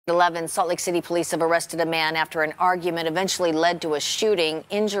11, Salt Lake City police have arrested a man after an argument eventually led to a shooting,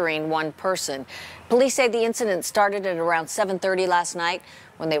 injuring one person. Police say the incident started at around 7:30 last night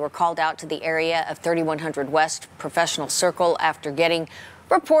when they were called out to the area of 3100 West Professional Circle after getting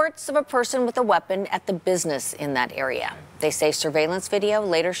reports of a person with a weapon at the business in that area. They say surveillance video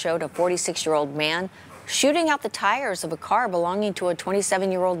later showed a 46-year-old man shooting out the tires of a car belonging to a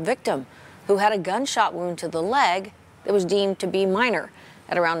 27-year-old victim who had a gunshot wound to the leg that was deemed to be minor.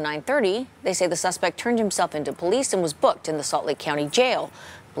 At around 9:30, they say the suspect turned himself into police and was booked in the Salt Lake County Jail.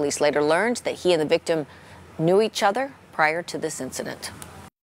 Police later learned that he and the victim knew each other prior to this incident.